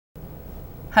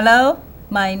Hello,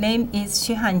 my name is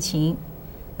Xu Hanqing.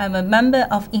 I'm a member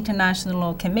of International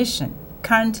Law Commission.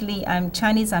 Currently, I'm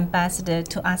Chinese Ambassador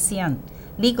to ASEAN,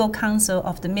 Legal Counsel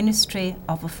of the Ministry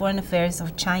of Foreign Affairs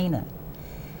of China.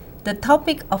 The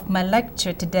topic of my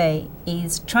lecture today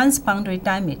is transboundary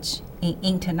damage in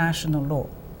international law.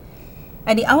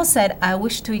 At the outset, I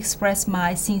wish to express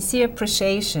my sincere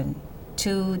appreciation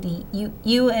to the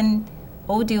UN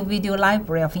Audio-Video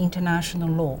Library of International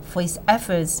Law for its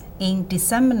efforts in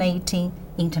disseminating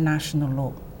international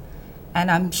law. And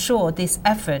I'm sure this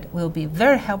effort will be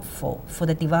very helpful for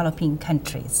the developing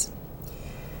countries.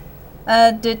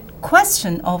 The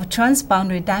question of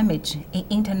transboundary damage in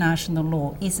international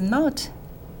law is not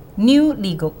a new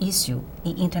legal issue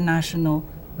in international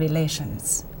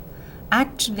relations.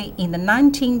 Actually, in the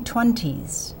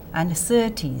 1920s and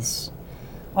 30s,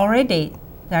 already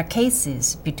there are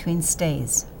cases between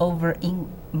states over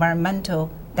environmental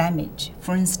damage.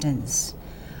 For instance,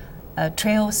 a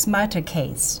Trail smelter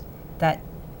case that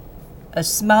a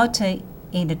smelter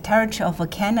in the territory of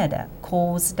Canada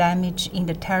caused damage in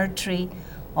the territory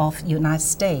of the United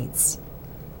States.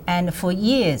 And for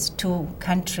years, two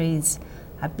countries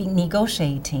have been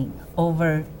negotiating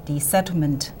over the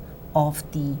settlement of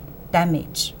the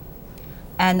damage.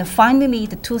 And finally,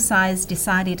 the two sides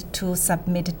decided to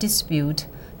submit a dispute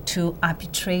to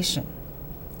arbitration.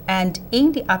 And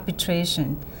in the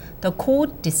arbitration, the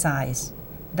court decides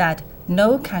that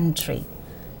no country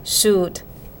should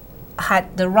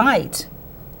have the right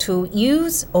to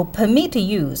use or permit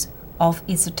use of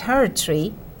its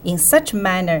territory in such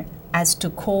manner as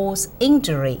to cause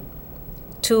injury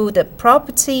to the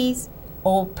properties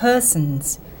or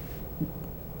persons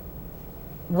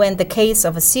when the case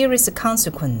of a serious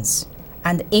consequence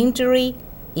and injury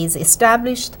is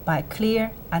established by clear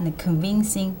and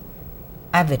convincing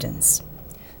evidence.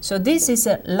 So this is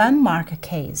a landmark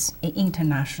case in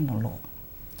international law.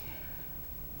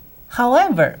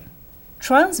 However,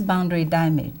 transboundary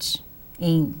damage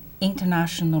in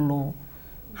international law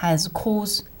has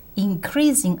caused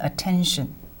increasing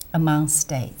attention among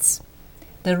states.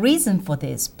 The reason for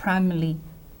this primarily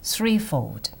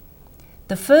threefold.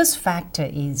 The first factor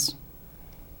is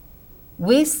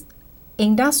with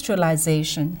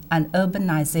industrialization and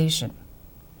urbanization,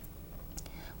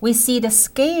 we see the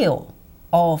scale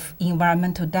of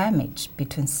environmental damage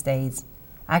between states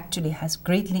actually has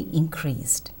greatly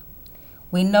increased.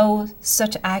 We know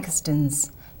such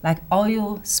accidents like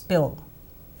oil spill.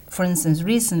 For instance,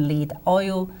 recently the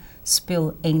oil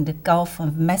spill in the Gulf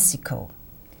of Mexico.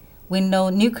 We know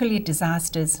nuclear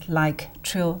disasters like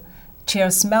Chernobyl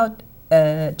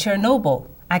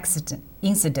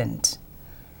incident.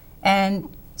 And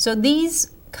so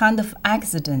these kind of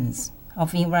accidents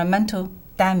of environmental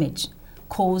damage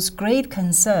cause great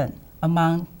concern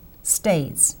among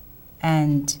states.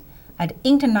 And at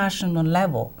international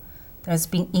level, there's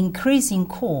been increasing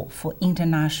call for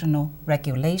international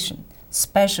regulation,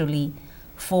 especially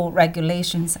for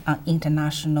regulations on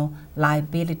international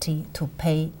liability to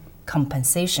pay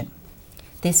compensation.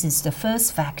 This is the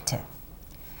first factor.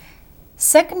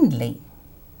 Secondly,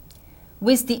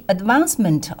 with the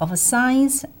advancement of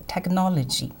science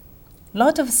technology, a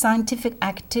lot of scientific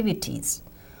activities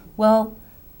will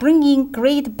bring in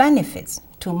great benefits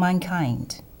to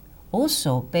mankind,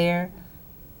 also bear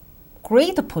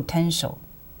great potential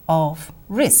of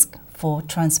risk for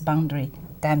transboundary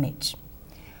damage.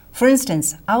 For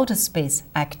instance, outer space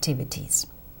activities.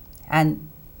 And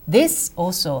this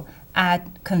also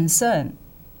add to concern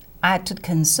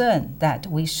that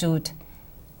we should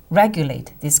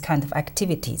regulate this kind of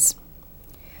activities.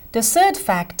 The third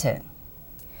factor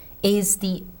is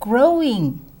the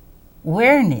growing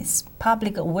awareness,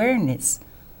 public awareness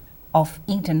of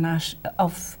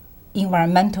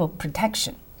environmental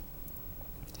protection.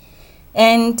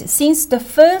 And since the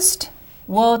first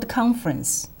World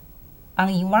Conference on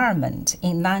Environment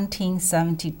in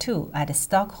 1972 at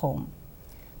Stockholm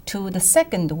to the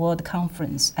second World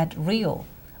Conference at Rio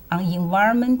on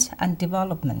Environment and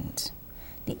Development,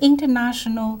 the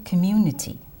international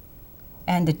community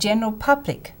and the general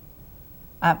public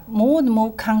are more and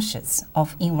more conscious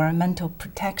of environmental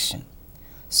protection.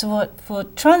 So for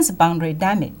transboundary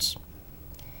damage,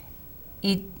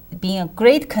 it being a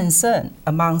great concern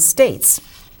among states.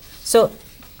 So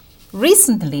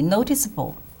recently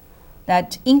noticeable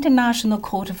that International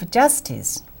Court of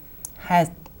Justice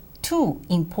has two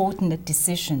important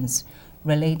decisions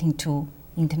relating to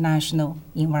international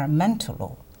environmental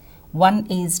law. One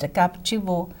is the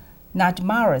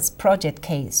Gabčík-Nagymaros project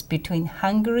case between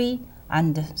Hungary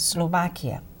and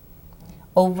Slovakia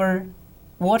over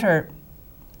water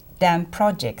dam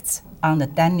projects on the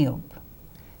Danube.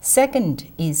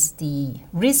 Second is the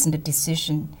recent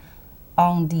decision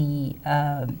on the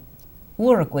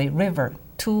Uruguay River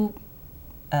 2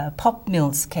 pulp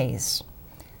mills case,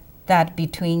 that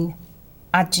between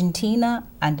Argentina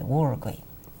and Uruguay.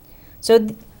 So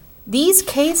these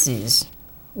cases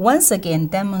once again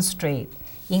demonstrate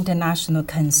international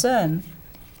concern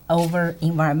over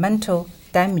environmental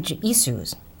damage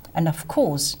issues. And of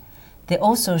course, they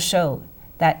also show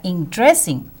that in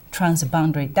addressing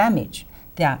transboundary damage,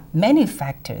 there are many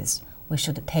factors we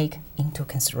should take into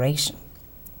consideration.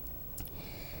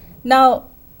 Now,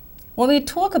 when we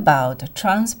talk about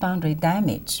transboundary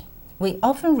damage, we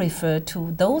often refer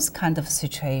to those kind of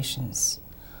situations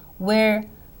where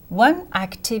one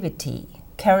activity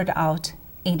carried out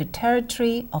in the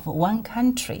territory of one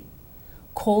country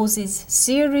causes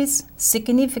serious,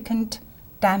 significant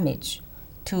damage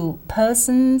to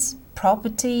persons,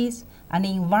 properties, and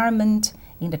environment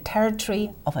in the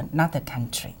territory of another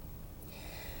country.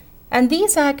 And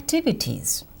these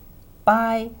activities,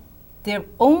 by their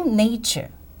own nature,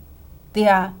 they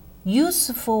are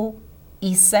useful,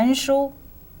 essential,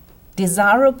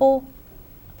 desirable,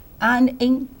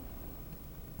 and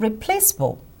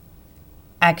irreplaceable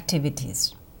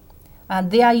activities.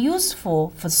 And they are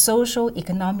useful for social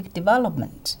economic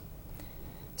development.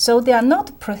 So they are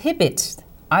not prohibited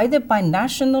either by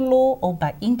national law or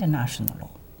by international law.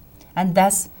 And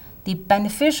that's the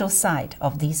beneficial side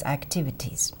of these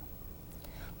activities.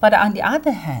 But on the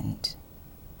other hand,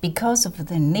 because of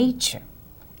the nature,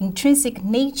 intrinsic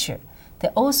nature, they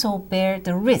also bear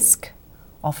the risk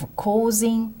of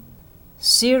causing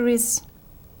serious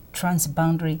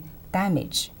transboundary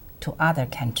damage to other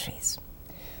countries.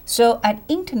 So at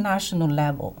international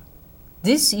level,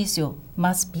 this issue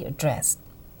must be addressed.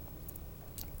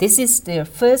 This is their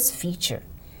first feature.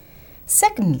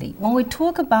 Secondly, when we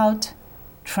talk about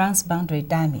transboundary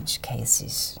damage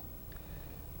cases,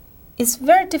 it's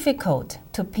very difficult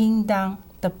to pin down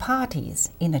the parties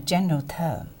in a general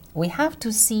term. We have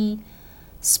to see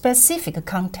specific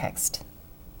context,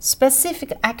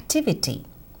 specific activity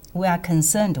we are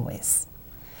concerned with.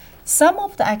 Some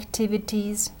of the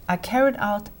activities are carried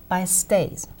out by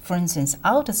states, for instance,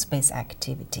 outer space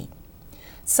activity.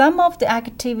 Some of the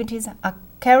activities are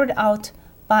carried out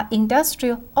by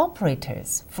industrial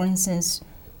operators, for instance,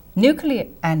 nuclear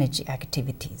energy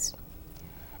activities.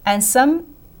 And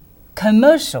some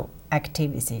commercial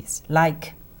activities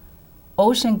like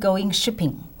ocean-going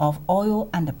shipping of oil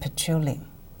and petroleum,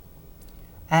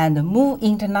 and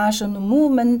international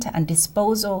movement and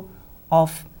disposal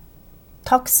of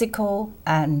toxical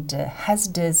and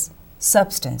hazardous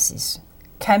substances,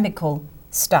 chemical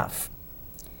stuff.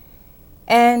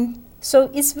 And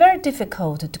so it's very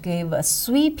difficult to give a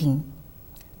sweeping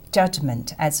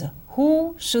judgment as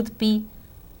who should be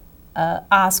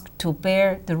asked to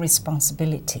bear the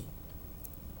responsibility.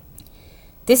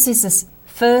 This is the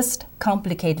first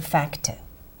complicated factor.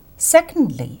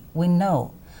 Secondly, we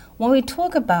know when we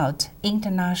talk about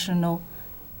international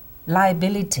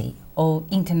liability or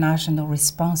international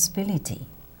responsibility,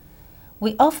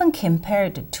 we often compare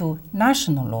it to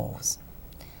national laws.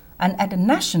 And at the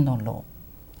national law,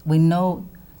 we know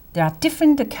there are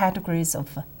different categories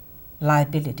of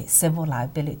liability, civil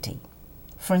liability.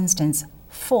 For instance,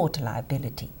 fault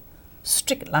liability,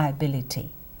 strict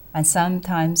liability, and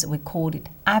sometimes we call it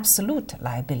absolute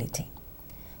liability.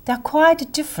 They are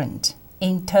quite different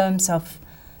in terms of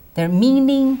their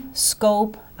meaning,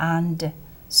 scope, and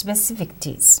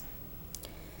specificities.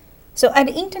 So at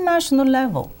the international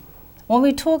level, when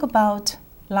we talk about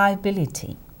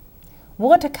liability,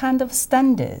 what kind of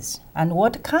standards and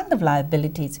what kind of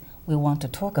liabilities we want to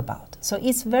talk about? So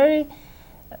it's very,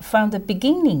 from the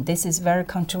beginning, this is a very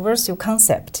controversial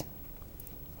concept.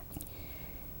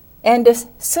 And the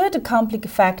third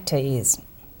complicated factor is,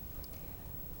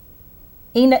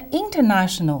 in an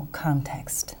international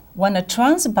context, when a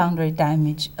transboundary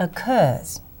damage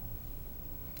occurs,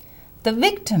 the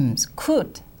victims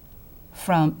could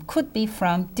be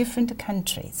from different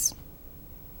countries.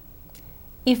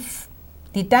 If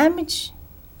the damage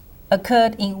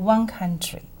occurred in one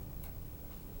country,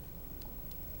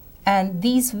 and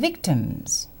these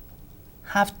victims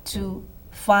have to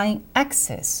find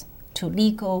access to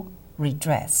legal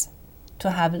redress,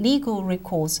 to have legal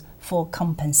recourse for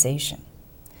compensation.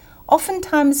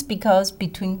 Oftentimes, because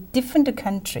between different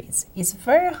countries, it's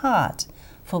very hard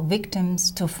for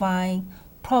victims to find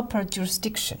proper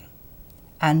jurisdiction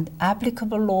and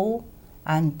applicable law,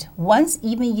 and once,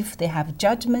 even if they have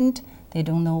judgment, they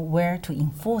don't know where to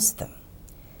enforce them.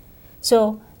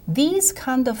 So these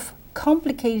kind of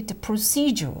complicated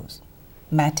procedural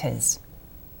matters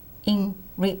in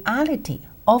reality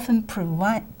often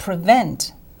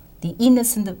prevent the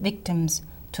innocent victims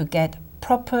to get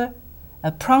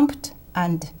prompt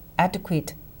and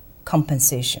adequate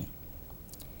compensation.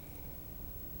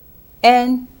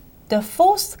 And the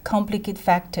fourth complicated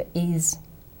factor is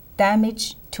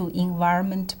damage to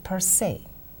environment per se.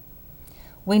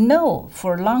 We know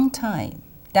for a long time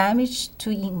damage to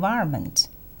environment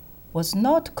was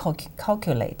not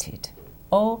calculated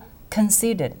or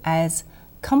considered as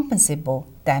compensable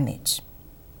damage.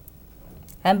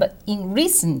 But in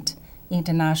recent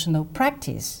international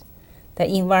practice, the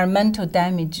environmental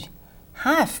damage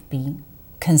have been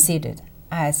considered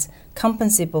as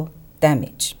compensable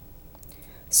damage.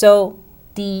 So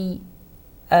the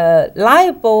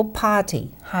liable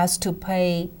party has to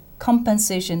pay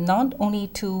compensation not only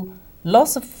to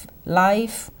loss of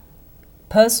life,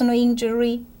 personal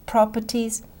injury,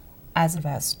 properties, as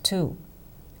well as to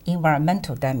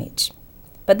environmental damage.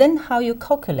 But then how you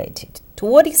calculate it? To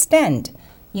what extent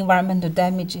environmental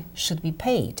damage should be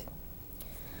paid?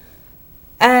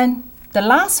 And the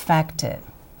last factor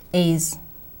is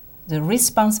the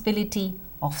responsibility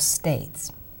of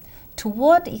states. To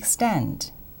what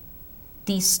extent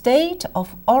the state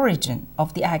of origin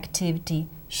of the activity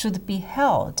should be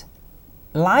held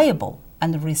liable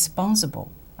and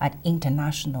responsible at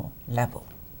international level.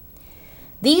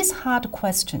 These hard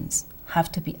questions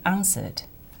have to be answered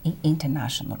in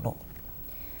international law.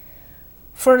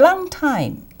 For a long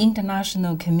time,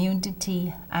 international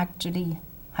community actually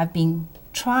have been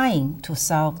trying to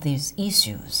solve these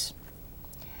issues.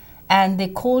 And they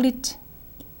call it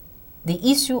the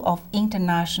issue of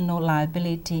international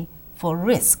liability for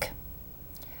risk.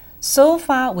 So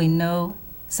far, we know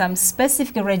some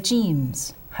specific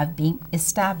regimes have been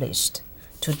established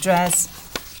to address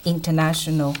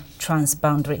international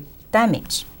transboundary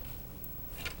damage.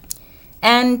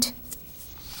 And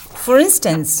for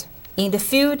instance, in the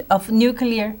field of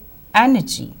nuclear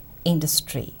energy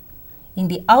industry, in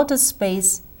the outer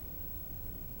space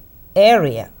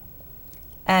area,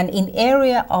 and in the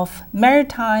area of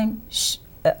maritime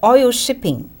oil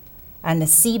shipping and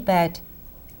seabed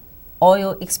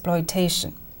oil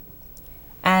exploitation,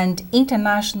 and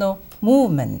international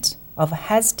movement of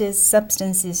hazardous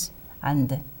substances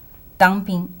and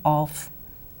dumping of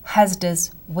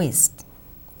hazardous waste.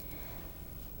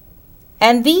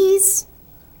 And these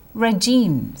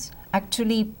regimes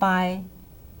actually, by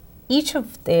each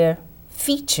of their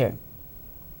feature,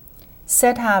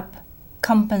 set up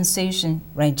compensation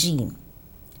regime.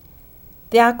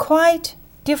 They are quite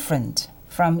different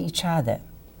from each other,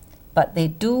 but they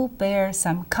do bear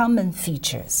some common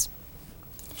features.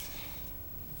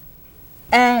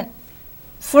 And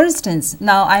for instance,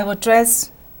 now I will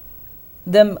address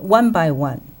them one by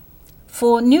one.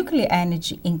 For nuclear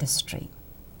energy industry,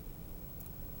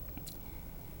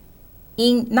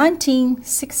 in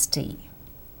 1960,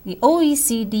 the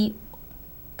OECD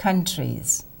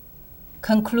countries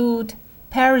conclude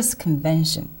Paris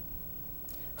Convention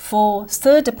for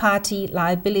third-party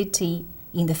liability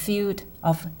in the field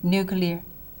of nuclear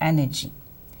energy.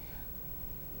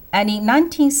 And in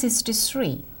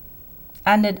 1963,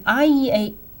 under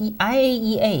IAEA,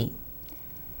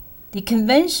 the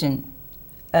convention,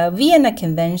 Vienna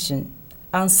Convention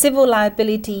on Civil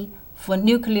Liability for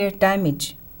Nuclear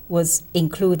Damage was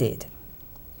included.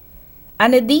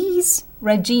 Under these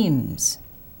regimes,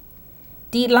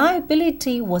 the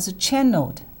liability was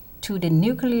channeled to the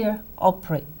nuclear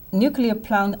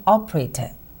plant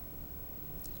operator.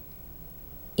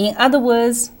 In other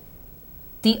words,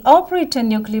 the operator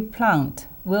nuclear plant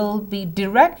will be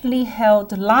directly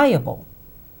held liable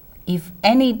if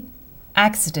any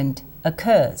accident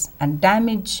occurs and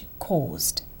damage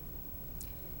caused.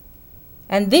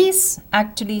 And this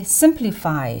actually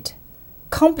simplified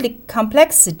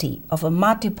complexity of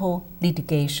multiple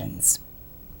litigations.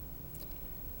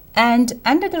 And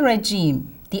under the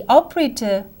regime, the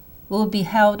operator will be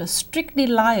held strictly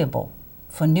liable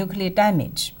for nuclear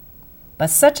damage, but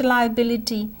such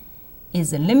liability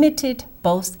is limited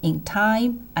both in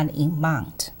time and in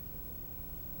amount.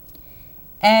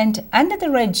 And under the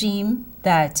regime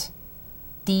that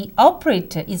the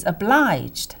operator is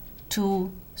obliged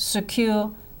to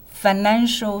secure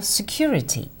financial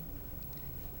security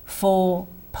for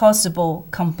possible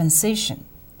compensation,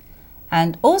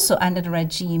 and also under the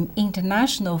regime,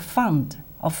 International Fund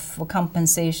for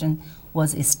Compensation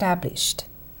was established.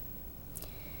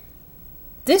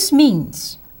 This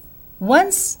means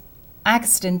once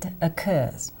accident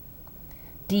occurs,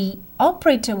 the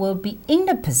operator will be in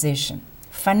a position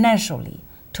financially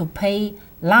to pay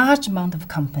large amount of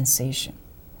compensation.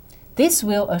 This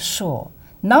will assure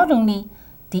not only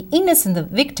the innocent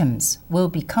victims will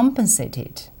be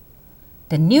compensated.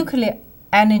 The nuclear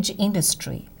energy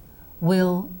industry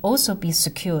will also be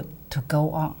secured to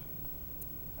go on.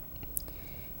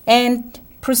 And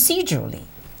procedurally,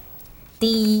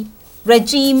 the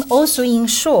regime also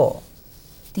ensure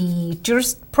the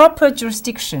proper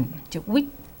jurisdiction,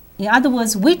 in other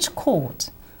words, which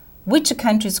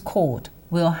country's court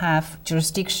will have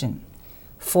jurisdiction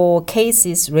for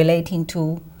cases relating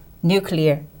to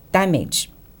nuclear damage.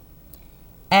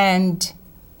 And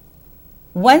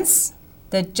once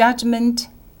the judgment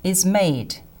is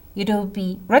made, it will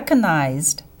be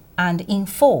recognized and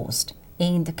enforced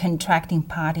in the contracting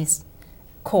parties'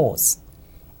 courts.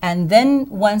 And then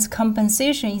once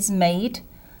compensation is made,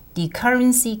 the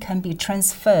currency can be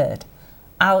transferred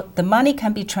out, the money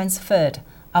can be transferred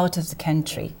out of the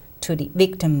country to the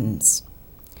victims.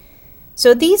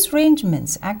 So these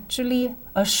arrangements actually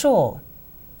assure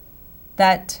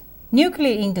that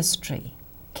nuclear industry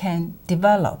can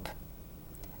develop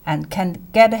and can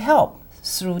get help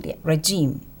through the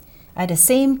regime. At the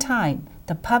same time,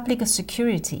 the public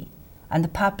security and the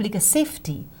public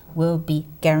safety will be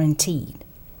guaranteed.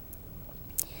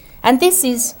 And this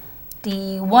is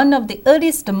one of the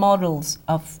earliest models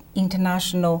of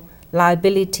international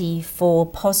liability for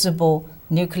possible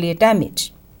nuclear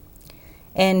damage.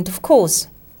 And of course,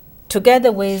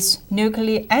 together with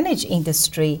nuclear energy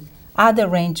industry, other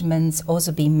arrangements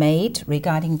also be made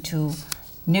regarding to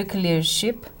nuclear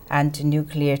ship and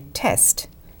nuclear test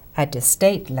at the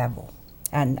state level.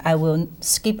 And I will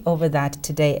skip over that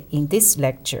today in this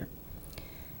lecture.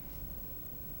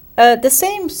 The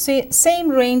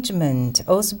same arrangement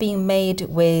also being made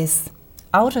with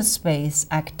outer space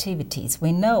activities.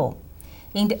 We know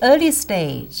in the early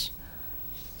stage,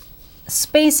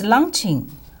 space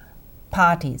launching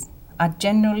parties are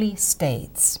generally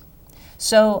states.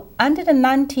 So under the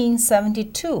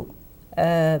 1972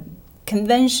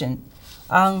 Convention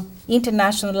on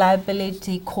International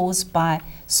Liability Caused by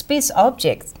Space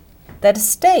Objects, that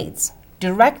states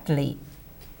directly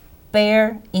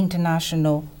bear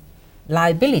international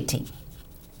liability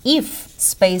if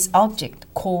space object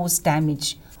cause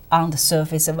damage on the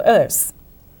surface of Earth.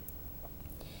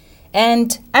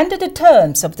 And under the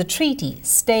terms of the treaty,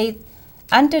 state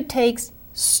undertakes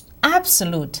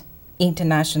absolute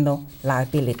international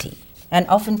liability. And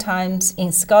oftentimes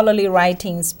in scholarly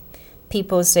writings,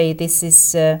 people say this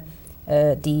is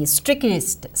the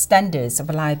strictest standards of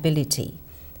liability.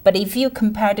 But if you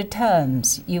compare the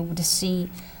terms, you would see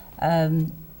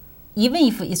even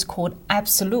if it's called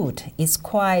absolute, it's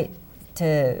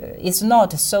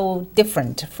not so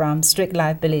different from strict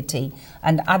liability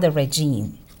and other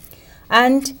regime.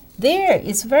 And there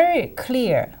is very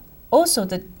clear also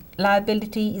the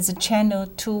liability is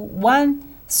channeled to one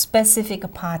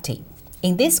specific party.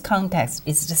 In this context,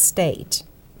 is the state.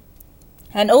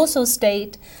 And also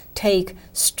state take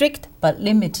strict but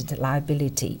limited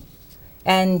liability.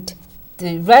 And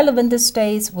the relevant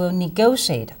states will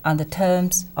negotiate on the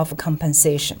terms of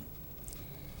compensation.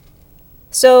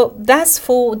 So that's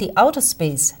for the outer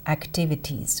space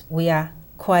activities. We are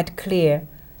quite clear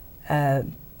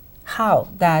how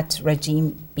that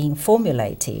regime being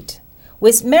formulated.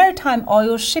 With maritime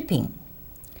oil shipping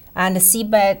and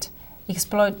seabed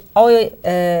oil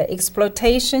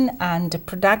exploitation and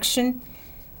production,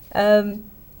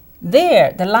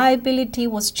 there the liability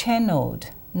was channeled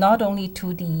not only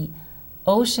to the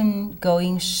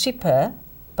ocean-going shipper,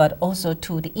 but also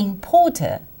to the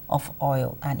importer of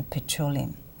oil and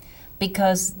petroleum,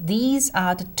 because these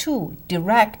are the two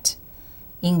direct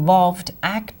involved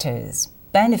actors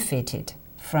benefited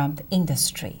from the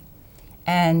industry.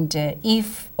 And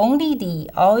if only the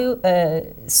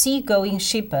sea-going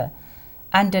shipper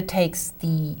undertakes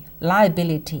the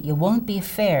liability, it won't be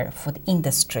fair for the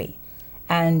industry.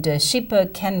 And the shipper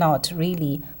cannot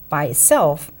really by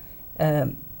itself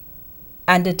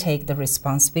undertake the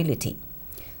responsibility.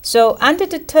 So under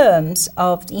the terms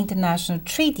of the international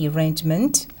treaty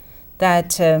arrangement,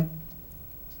 that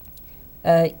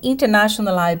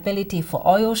international liability for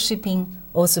oil shipping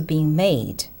also being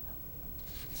made.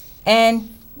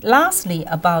 And lastly,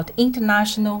 about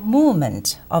international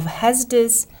movement of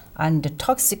hazardous and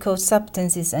toxic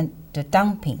substances and the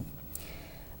dumping.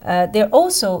 There are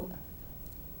also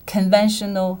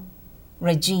conventional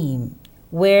regime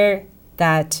where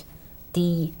that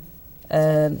the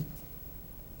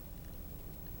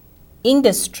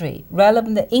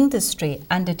relevant industry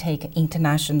undertake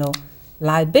international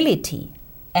liability,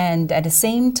 and at the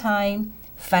same time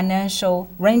financial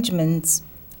arrangements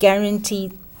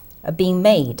guaranteed are being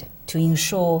made to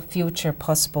ensure future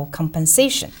possible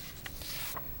compensation.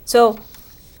 So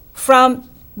from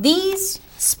these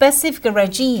specific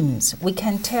regimes, we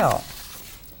can tell.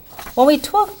 When we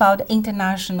talk about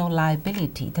international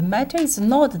liability, the matter is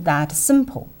not that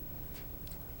simple.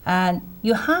 And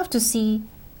you have to see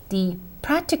the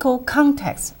practical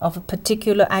context of a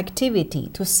particular activity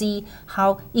to see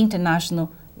how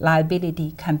international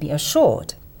liability can be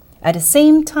assured. At the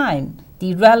same time,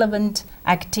 the relevant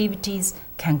activities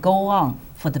can go on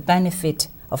for the benefit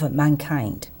of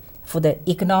mankind, for the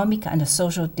economic and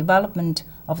social development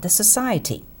of the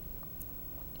society.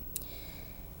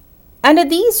 Under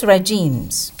these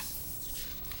regimes,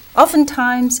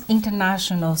 oftentimes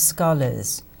international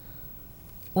scholars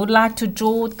would like to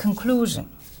draw the conclusion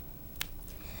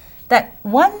that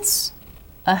once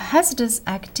a hazardous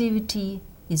activity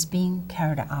is being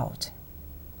carried out,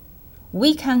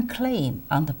 we can claim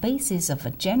on the basis of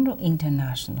a general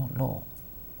international law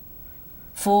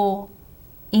for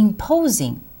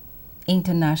imposing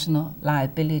international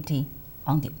liability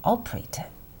on the operator.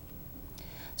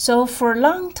 So for a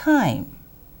long time,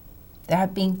 there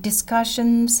have been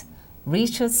discussions,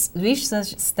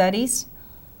 research studies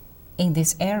in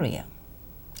this area.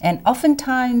 And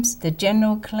oftentimes, the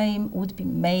general claim would be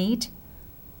made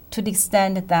to the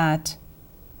extent that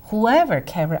whoever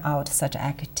carry out such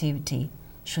activity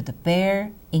should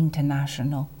bear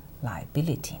international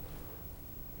liability.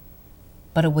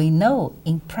 But we know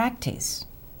in practice,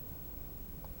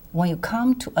 when you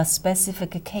come to a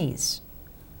specific case,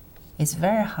 it's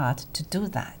very hard to do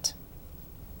that.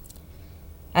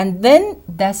 And then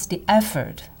that's the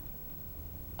effort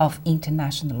of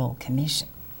International Law Commission.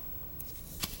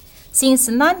 Since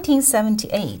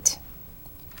 1978,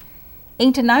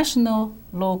 International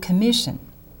Law Commission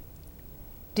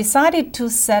decided to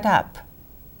set up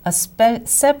a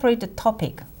separate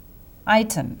topic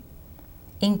item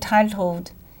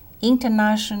entitled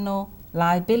International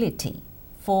Liability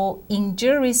for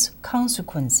Injurious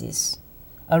Consequences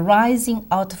arising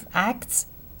out of acts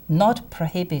not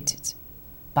prohibited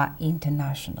by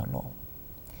international law.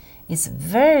 It's a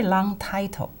very long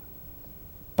title,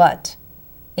 but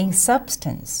in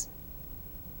substance,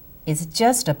 it's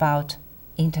just about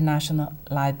international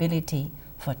liability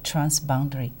for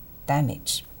transboundary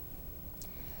damage.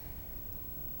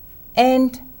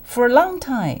 And for a long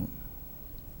time,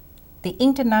 the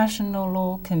International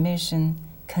Law Commission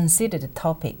considered the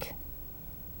topic,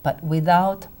 but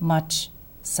without much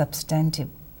substantive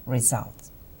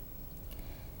results.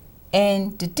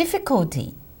 And the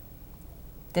difficulties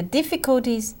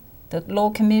the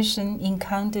Law Commission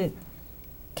encountered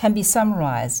can be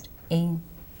summarized in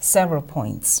several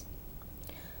points.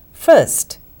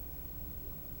 First,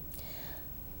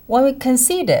 when we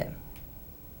consider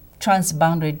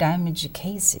transboundary damage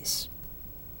cases,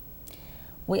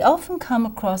 we often come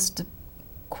across the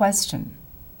question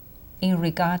in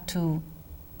regard to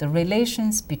the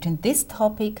relations between this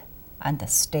topic and the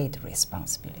state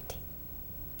responsibility.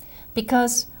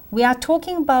 Because we are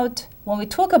talking about, when we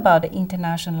talk about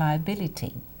international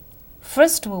liability,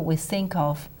 first of all, we think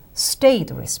of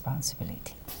state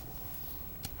responsibility.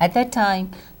 At that time,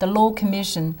 the Law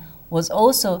Commission was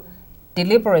also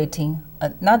deliberating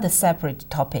another separate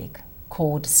topic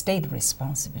called state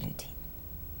responsibility.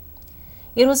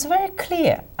 It was very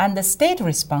clear under state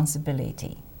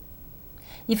responsibility,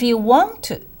 if you want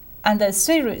to, under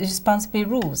state responsibility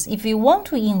rules, if you want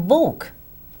to invoke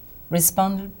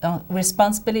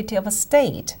responsibility of a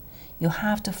state, you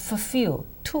have to fulfill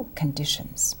two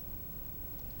conditions.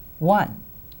 One,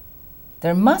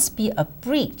 there must be a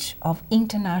breach of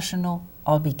international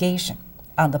obligation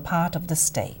on the part of the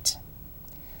state.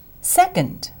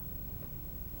 Second,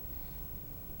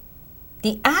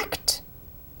 the act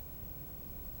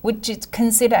which is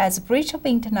considered as a breach of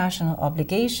international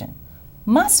obligation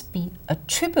must be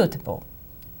attributable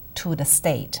to the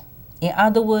state. In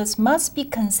other words, must be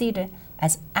considered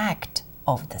as act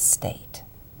of the state.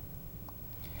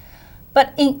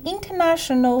 But in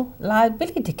international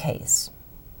liability case,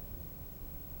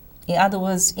 in other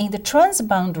words, in the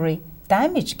transboundary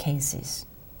damage cases,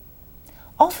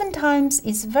 oftentimes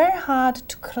it's very hard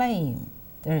to claim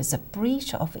there is a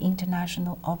breach of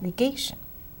international obligation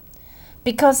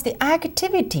because the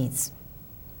activities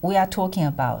we are talking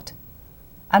about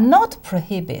are not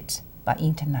prohibited by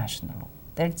international law.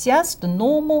 They're just the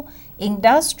normal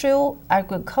industrial,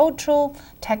 agricultural,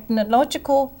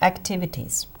 technological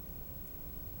activities.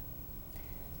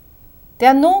 They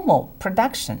are normal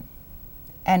production,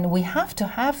 and we have to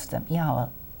have them in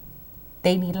our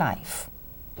daily life.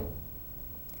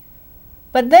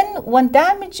 But then when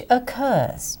damage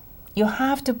occurs, you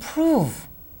have to prove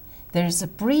there is a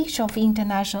breach of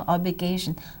international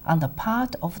obligation on the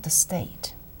part of the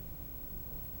state.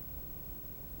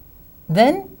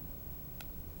 Then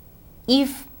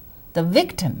if the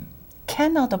victim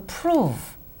cannot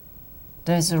prove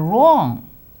there is a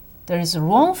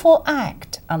wrongful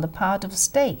act on the part of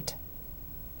state,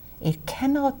 it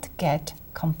cannot get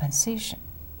compensation.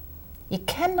 It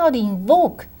cannot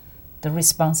invoke the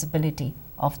responsibility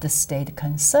of the state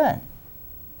concerned.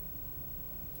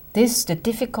 This is the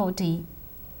difficulty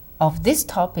of this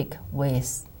topic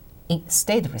with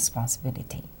state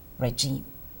responsibility regime.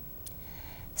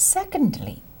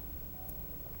 Secondly,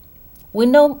 we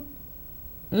know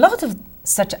a lot of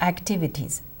such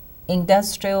activities,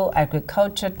 industrial,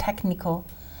 agriculture, technical,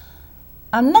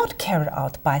 are not carried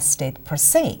out by state per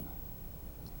se,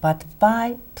 but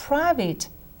by private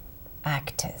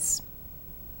actors.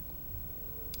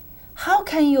 How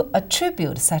can you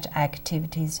attribute such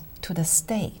activities to the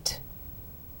state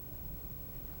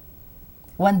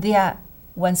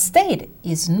when state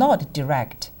is not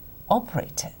direct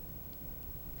operator,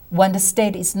 when the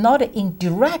state is not in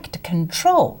direct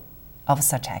control of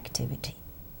such activity?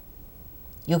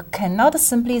 You cannot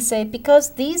simply say,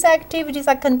 because these activities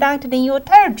are conducted in your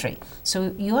territory,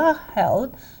 so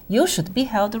you should be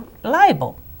held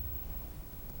liable.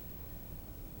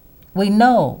 We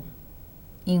know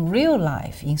in real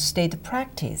life, in state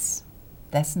practice,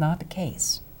 that's not the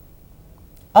case.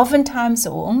 Oftentimes,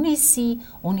 we only see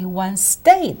only one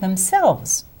state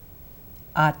themselves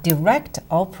are direct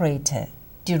operator,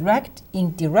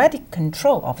 in direct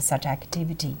control of such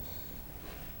activity.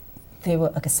 They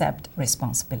will accept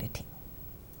responsibility.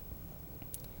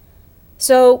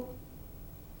 So,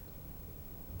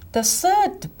 the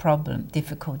third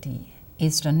difficulty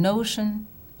is the notion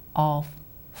of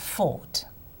fault.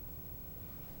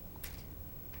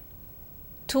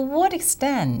 To what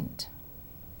extent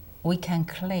we can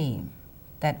claim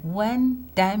that when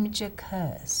damage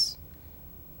occurs,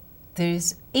 there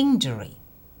is injury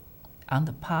on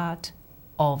the part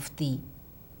of the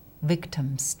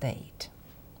victim state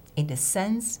in the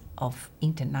sense of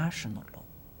international law?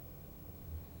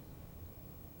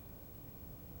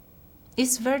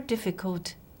 It's very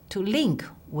difficult to link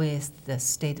with the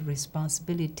state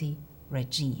responsibility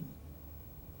regime.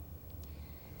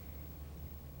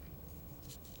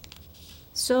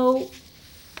 So,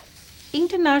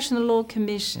 International Law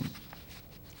Commission,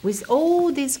 with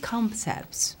all these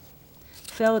concepts,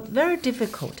 felt very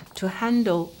difficult to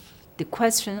handle the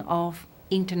question of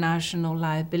international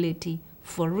liability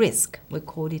for risk. We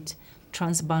call it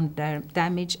transboundary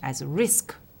damage as a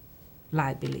risk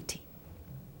liability.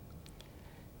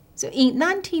 So in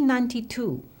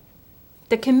 1992,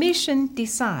 the Commission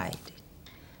decided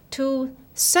to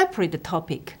separate the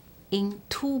topic in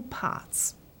two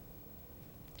parts.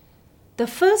 The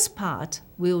first part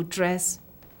will address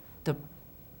the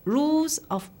rules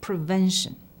of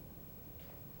prevention,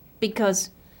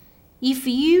 because if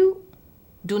you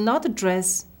do not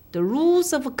address the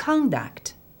rules of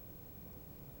conduct,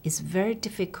 it's very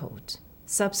difficult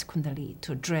subsequently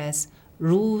to address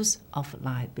rules of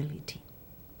liability.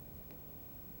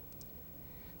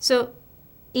 So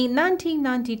in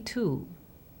 1992,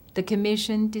 the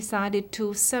Commission decided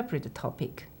to separate the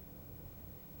topic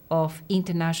of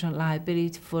international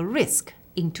liability for risk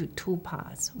into two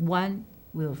parts. One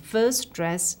will first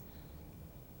address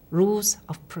rules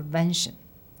of prevention.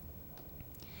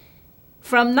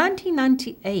 From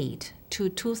 1998 to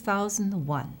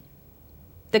 2001,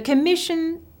 the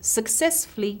Commission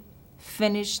successfully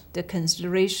finished the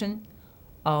consideration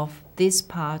of this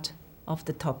part of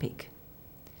the topic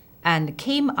and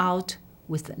came out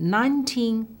with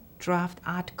 19 draft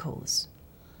articles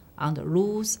on the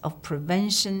rules of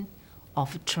prevention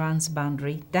of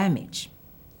transboundary damage.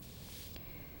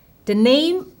 The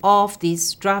name of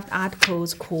these draft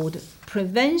articles called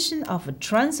Prevention of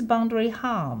Transboundary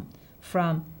Harm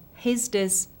from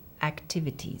Hazardous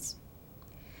Activities.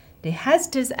 The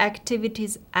hazardous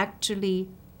activities actually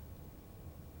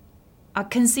are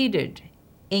considered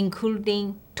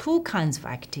including two kinds of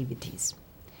activities.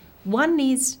 One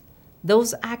is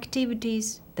those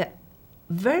activities that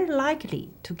very likely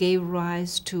to give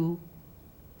rise to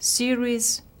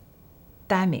serious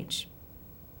damage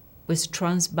with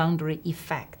transboundary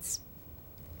effects,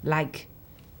 like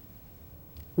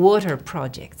water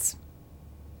projects.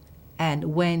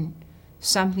 And when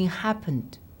something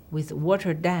happened with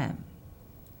water dam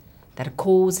that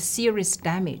caused serious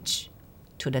damage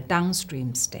to the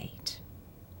downstream state,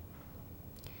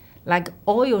 like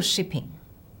oil shipping,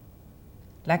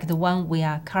 like the one we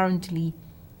are currently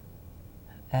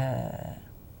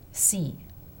see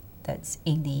that's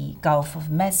in the Gulf of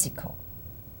Mexico.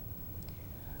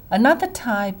 Another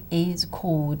type is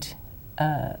called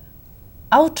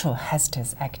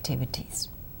ultra-hazardous activities,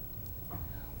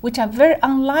 which are very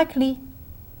unlikely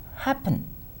happen,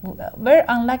 very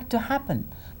unlikely to happen.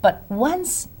 But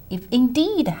once, if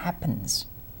indeed happens,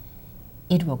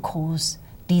 it will cause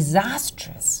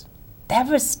disastrous,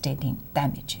 devastating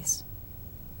damages.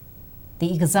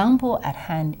 The example at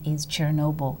hand is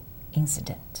Chernobyl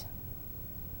incident,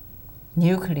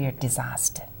 nuclear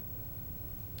disaster.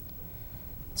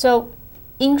 So,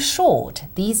 in short,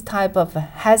 these type of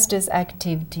hazardous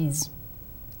activities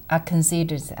are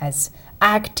considered as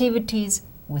activities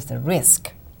with a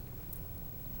risk.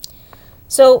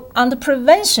 So, on the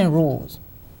prevention rules,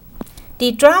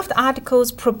 the draft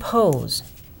articles propose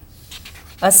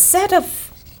a set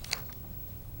of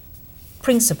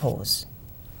principles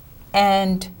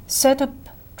and set up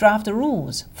draft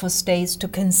rules for states to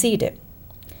consider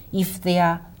if they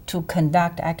are to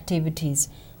conduct activities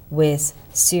with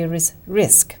serious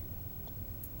risk.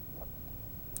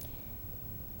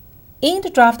 In the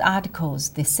draft articles,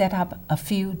 they set up a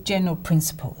few general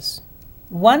principles.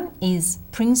 One is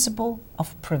principle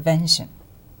of prevention.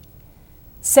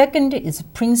 Second is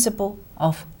principle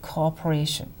of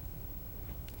cooperation.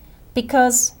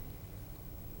 Because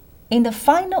in the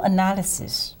final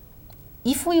analysis,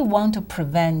 if we want to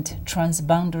prevent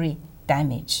transboundary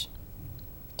damage,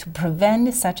 to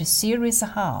prevent such serious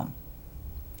harm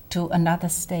to another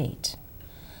state,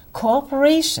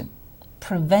 cooperation,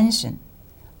 prevention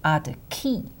are the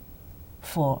key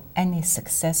for any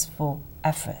successful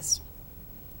efforts.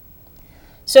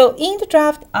 So in the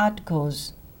draft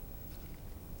articles,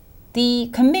 the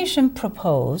Commission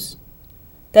proposed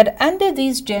that under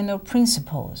these general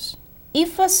principles,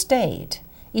 if a state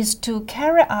is to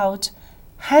carry out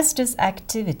hazardous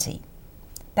activity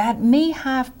that may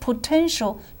have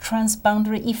potential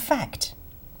transboundary effect,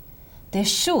 they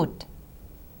should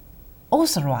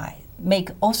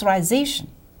make authorization.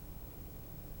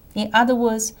 In other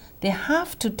words, they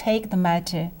have to take the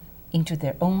matter into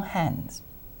their own hands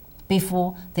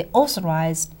before they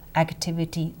authorize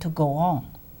activity to go on.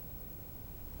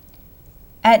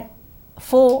 And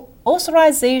for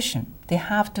authorization, they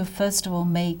have to first of all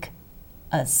make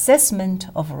assessment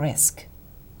of risk.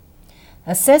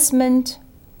 Assessment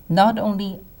not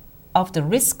only of the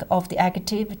risk of the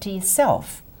activity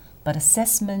itself, but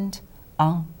assessment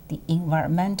on the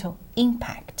environmental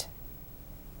impact.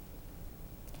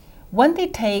 When they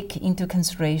take into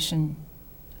consideration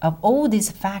of all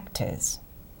these factors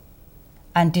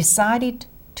and decided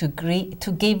to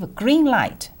give green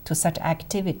light to such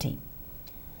activity,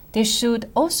 they should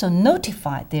also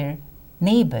notify their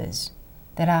neighbors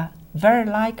that are very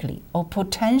likely or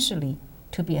potentially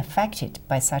to be affected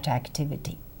by such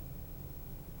activity.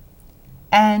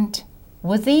 And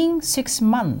within 6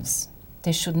 months,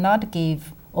 they should not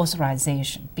give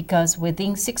authorization, because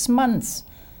within 6 months,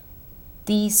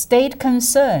 the state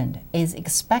concerned is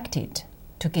expected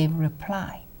to give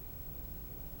reply.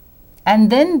 And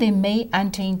then they may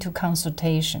enter into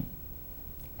consultation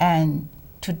and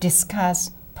to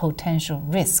discuss potential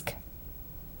risk.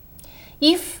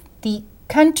 If the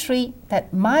country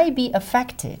that might be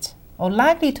affected or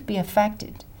likely to be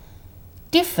affected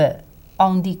differ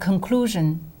on the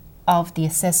conclusion of the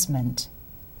assessment,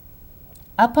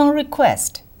 upon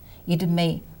request, it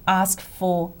may ask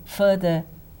for further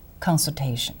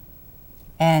consultation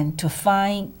and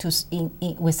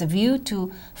with a view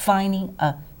to finding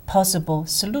a possible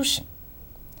solution.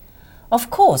 Of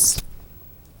course,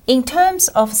 in terms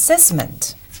of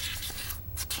assessment,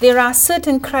 there are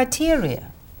certain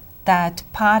criteria that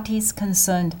parties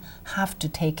concerned have to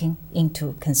take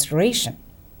into consideration.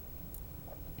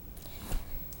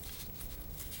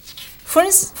 For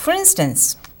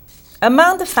instance,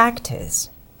 among the factors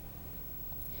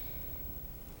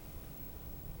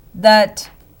that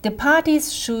the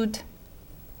parties should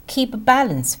keep a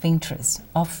balance of interests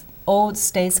of all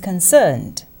states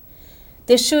concerned,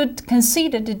 they should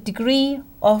consider the degree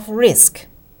of risk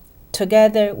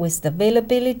together with the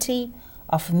availability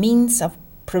of means of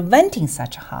preventing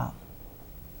such harm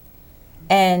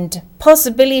and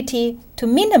possibility to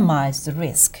minimize the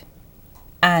risk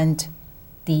and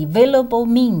the available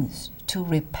means to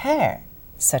repair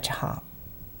such harm.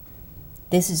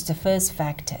 This is the first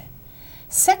factor.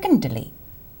 Secondly,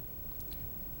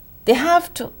 they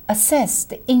have to assess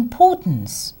the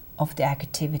importance of the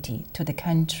activity to the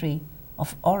country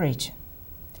of origin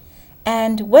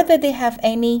and whether they have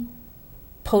any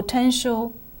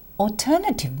potential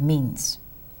alternative means.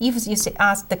 If you say,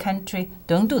 ask the country,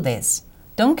 don't do this,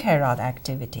 don't carry out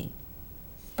activity,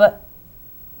 but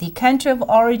the country of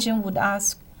origin would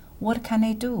ask, what can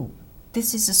I do?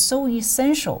 This is so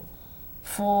essential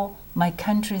for my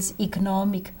country's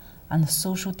economic and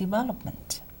social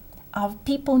development. Our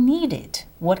people need it.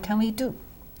 What can we do?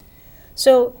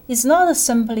 So it's not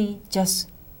simply just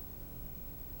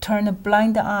turn a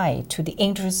blind eye to the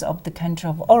interests of the country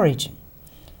of origin,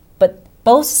 but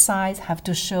both sides have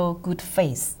to show good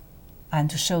faith and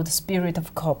to show the spirit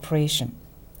of cooperation.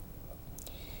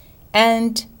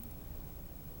 And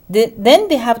then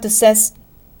they have to assess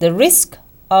the risk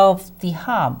of the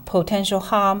harm, potential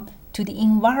harm to the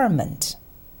environment,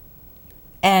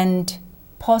 and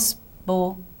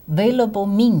possible available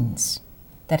means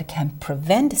that can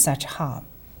prevent such harm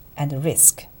and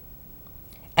risk,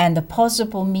 and the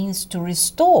possible means to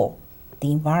restore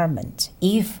the environment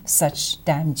if such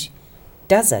damage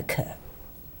does occur.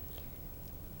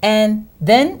 And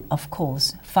then, of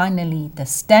course, finally, the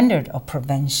standard of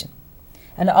prevention.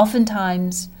 And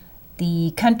oftentimes,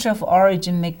 the country of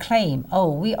origin may claim,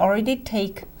 oh, we already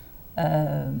take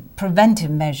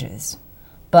preventive measures,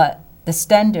 but the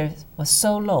standard was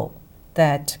so low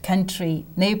that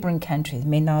neighboring countries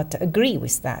may not agree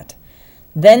with that.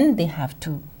 Then they have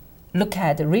to look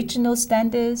at the regional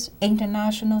standards,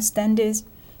 international standards,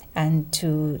 and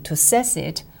to assess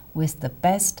it with the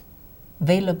best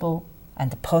available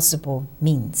and possible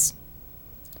means.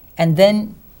 And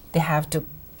then they have to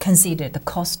consider the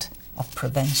cost of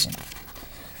prevention.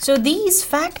 So these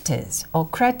factors or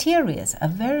criteria are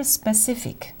very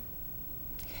specific.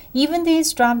 Even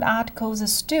these draft articles are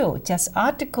still just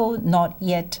articles, not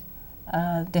yet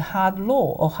the hard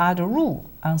law or hard rule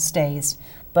on states.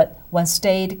 But when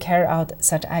states carry out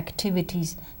such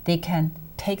activities, they can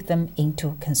take them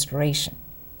into consideration.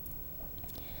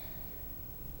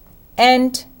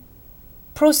 And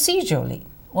procedurally,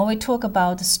 when we talk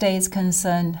about the states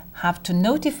concerned have to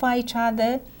notify each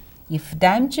other. If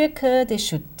damage occurs, they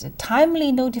should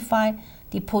timely notify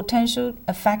the potential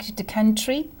affected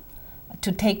country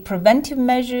to take preventive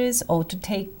measures or to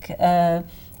take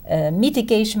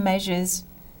mitigation measures.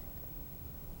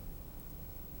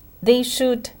 They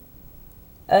should,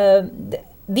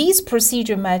 these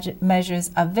procedure measures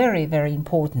are very, very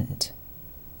important.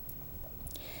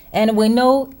 And we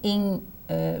know in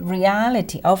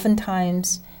reality,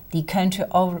 oftentimes the country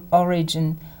of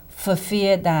origin, for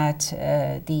fear that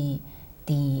the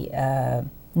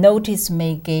notice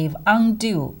may give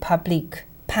undue public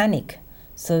panic,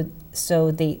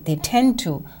 so they tend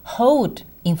to hold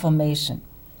information,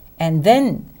 and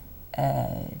then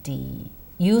the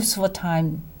useful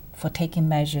time for taking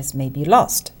measures may be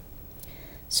lost.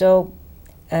 So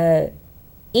in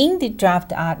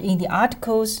the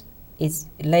articles, it's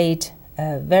laid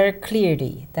very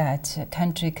clearly that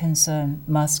country concerned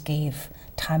must give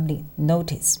timely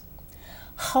notice.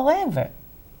 However,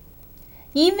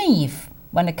 even if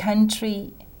when a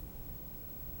country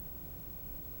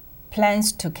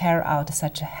plans to carry out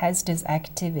such a hazardous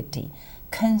activity,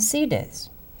 considers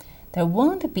there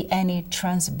won't be any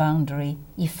transboundary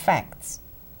effects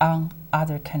on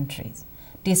other countries,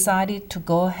 decided to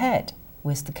go ahead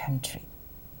with the country.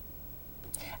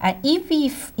 And even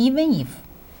if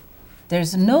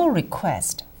there's no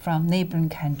request from neighboring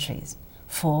countries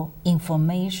for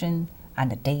information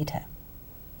and data,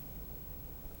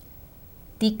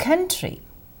 the country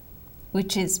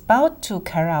which is about to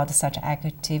carry out such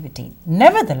activity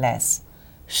nevertheless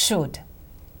should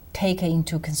take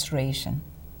into consideration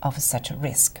of such a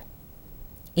risk.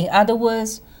 In other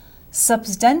words,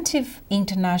 substantive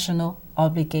international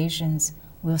obligations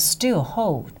will still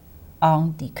hold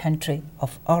on the country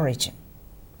of origin.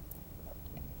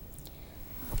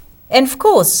 And of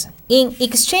course, in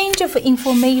exchange of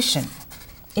information,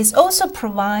 it's also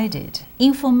provided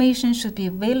information should be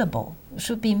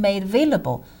made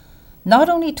available not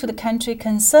only to the country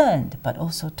concerned, but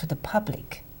also to the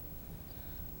public.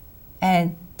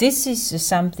 And this is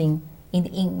something in the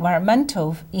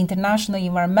international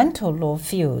environmental law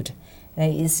field that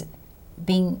is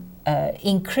being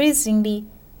increasingly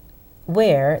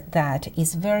aware that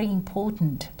it's very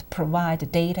important to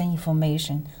provide data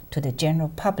information to the general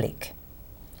public.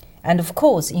 And of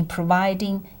course, in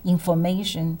providing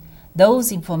information,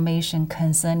 those information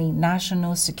concerning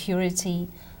national security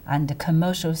and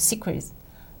commercial secrets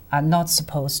are not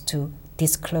supposed to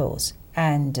disclose,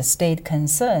 and the state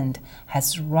concerned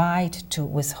has right to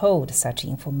withhold such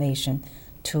information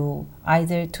to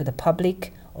either to the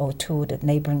public or to the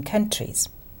neighboring countries.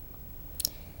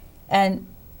 And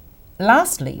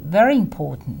lastly, very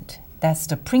important, that's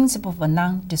the principle of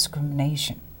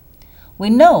non-discrimination. We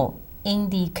know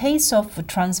in the case of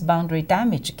transboundary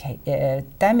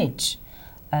damage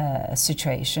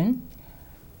situation,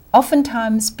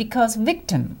 oftentimes because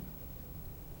victims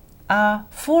are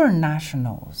foreign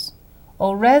nationals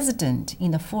or resident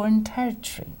in a foreign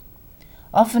territory,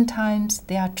 oftentimes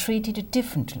they are treated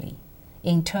differently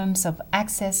in terms of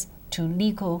access to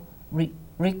legal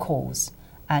recourse,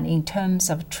 and in terms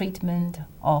of treatment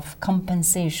of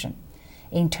compensation,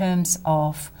 in terms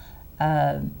of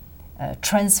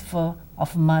transfer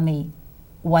of money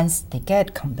once they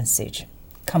get compensation.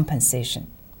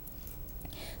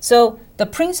 So the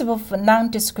principle of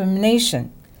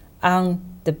non-discrimination on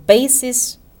the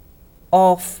basis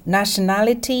of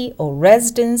nationality or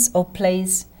residence or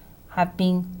place have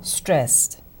been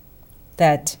stressed,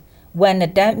 that when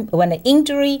an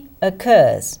injury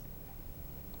occurs,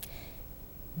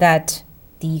 that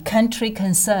the country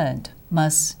concerned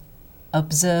must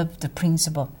observe the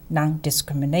principle of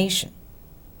non-discrimination.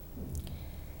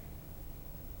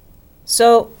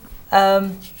 So,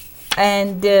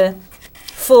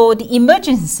 for the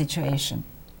emergency situation,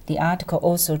 the article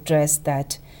also addressed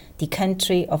that the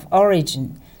country of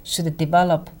origin should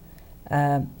develop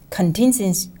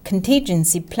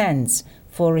contingency plans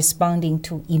for responding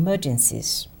to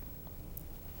emergencies.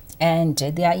 And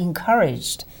they are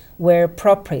encouraged, where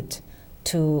appropriate,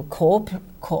 to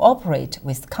cooperate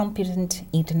with competent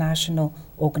international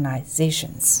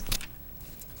organizations.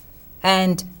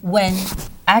 And when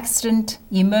accident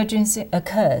emergency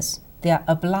occurs, they are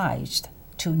obliged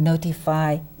to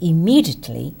notify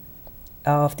immediately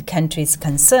of the countries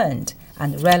concerned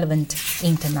and relevant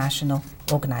international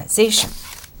organization.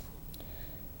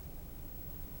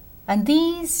 And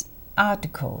these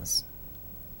articles,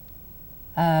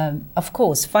 of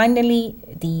course, finally,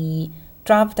 the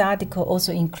draft article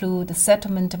also include the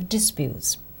settlement of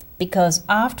disputes, because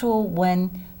after all,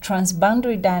 when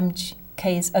transboundary damage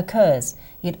case occurs,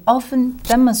 it often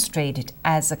demonstrated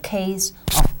as a case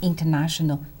of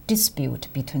international dispute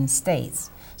between states.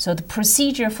 So the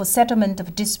procedure for settlement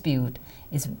of dispute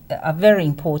is very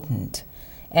important.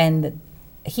 And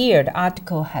here the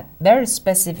article had very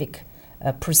specific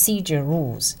procedure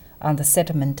rules on the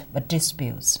settlement of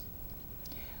disputes.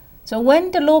 So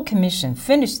when the Law Commission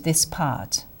finished this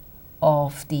part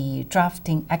of the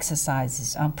drafting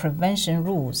exercises on prevention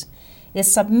rules, it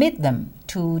submitted them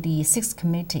to the Sixth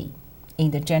Committee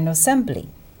in the General Assembly,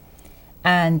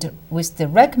 and with the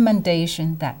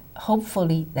recommendation that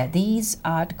hopefully that these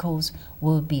articles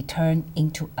will be turned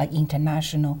into an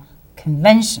international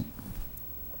convention.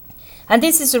 And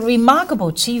this is a remarkable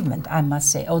achievement, I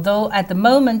must say, although at the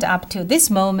moment, up to this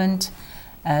moment,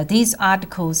 these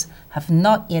articles have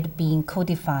not yet been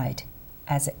codified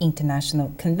as an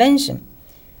international convention.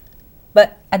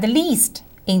 But at least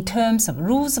in terms of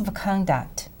rules of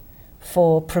conduct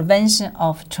for prevention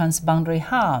of transboundary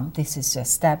harm, this is a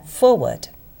step forward.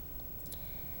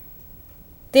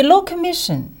 The Law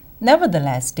Commission,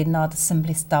 nevertheless, did not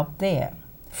simply stop there.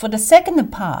 For the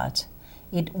second part,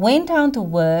 it went on to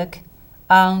work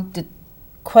on the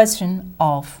question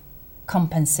of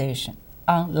compensation,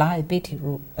 on liability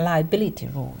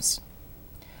rules.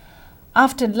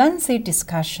 After lengthy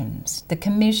discussions, the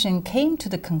Commission came to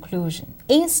the conclusion,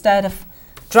 instead of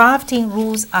drafting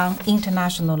rules on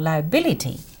international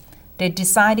liability, they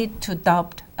decided to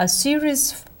adopt a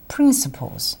series of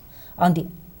principles on the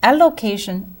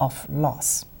allocation of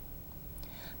loss.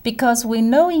 Because we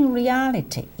know in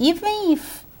reality, even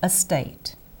if a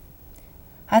state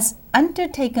has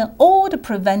undertaken all the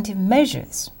preventive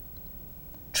measures,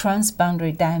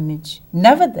 transboundary damage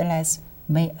nevertheless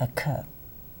may occur.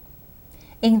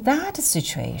 In that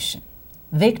situation,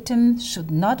 victims should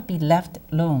not be left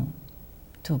alone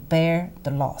to bear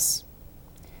the loss,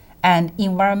 and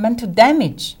environmental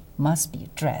damage must be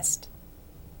addressed.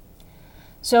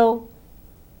 So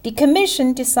the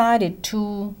Commission decided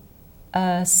to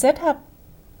set up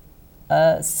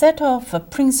a set of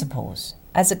principles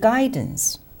as a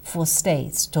guidance for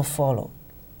states to follow.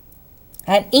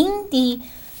 And in the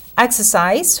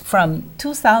exercise from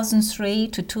 2003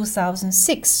 to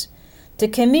 2006, the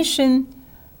Commission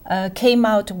came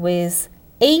out with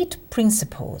 8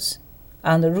 principles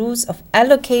on the rules of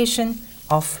allocation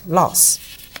of loss.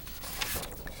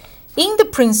 In the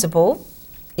principle,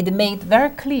 it made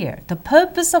very clear the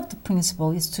purpose of the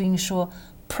principle is to ensure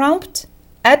prompt,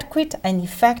 adequate, and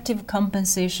effective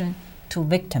compensation to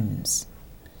victims.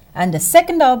 And the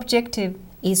second objective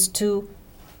is to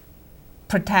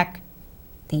protect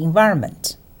the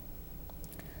environment.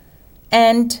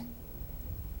 And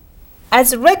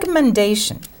as a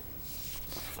recommendation,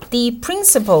 the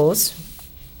principles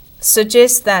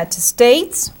suggest that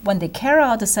states, when they carry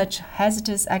out such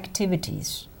hazardous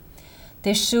activities,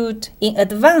 they should in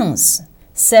advance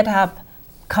set up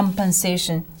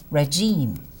compensation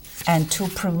regime and to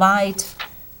provide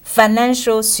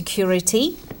financial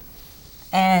security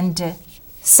and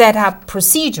set up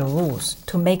procedure rules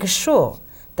to make sure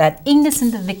that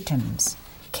innocent victims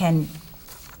can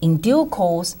in due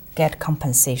course get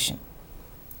compensation.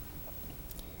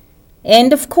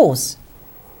 And of course,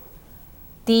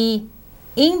 in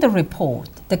the report,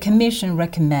 the Commission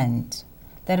recommends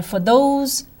that for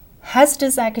those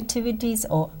hazardous activities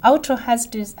or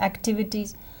ultra-hazardous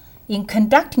activities, in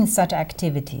conducting such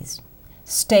activities,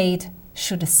 state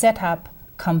should set up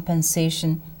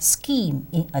compensation scheme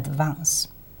in advance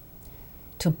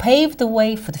to pave the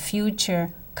way for the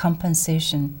future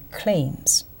compensation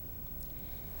claims.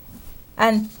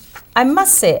 And I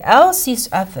must say, ILC's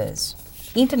efforts,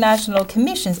 International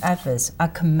Commission's efforts, are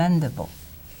commendable.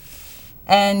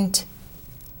 And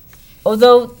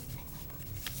although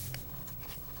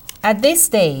at this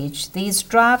stage, these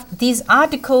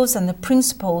articles and the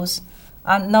principles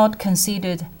are not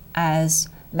considered as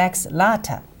lex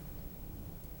lata,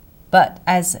 but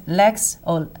as lex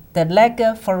or the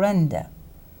lega ferenda.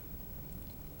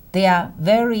 They are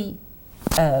very,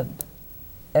 I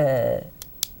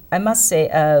must say,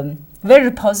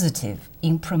 very positive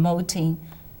in promoting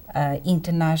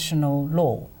international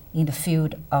law in the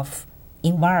field of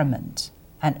environment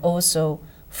and also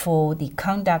for the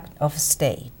conduct of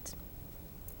state.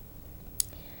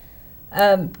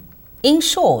 In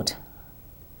short,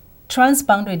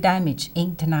 transboundary damage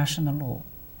in international law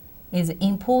is an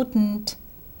important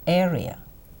area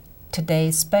today,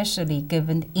 especially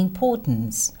given the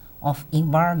importance of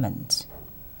environment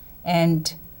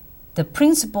and the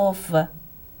principle of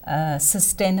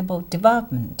sustainable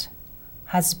development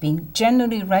has been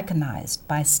generally recognized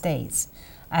by states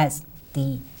as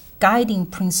the guiding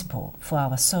principle for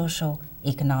our social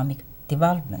economic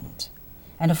development.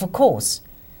 And of course,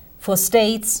 for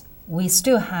states, we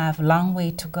still have a long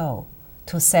way to go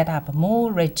to set up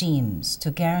more regimes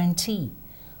to guarantee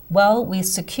while we are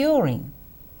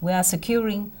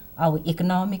securing our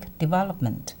economic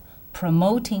development,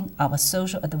 promoting our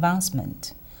social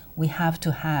advancement. We have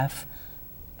to have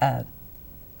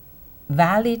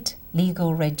valid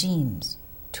legal regimes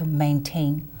to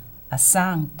maintain a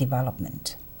sound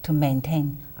development, to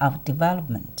maintain our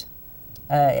development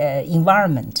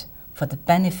environment for the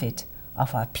benefit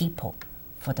of our people,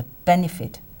 for the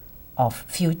benefit of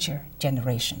future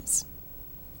generations.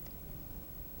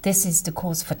 This is the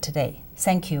course for today.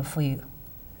 Thank you for your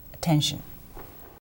attention.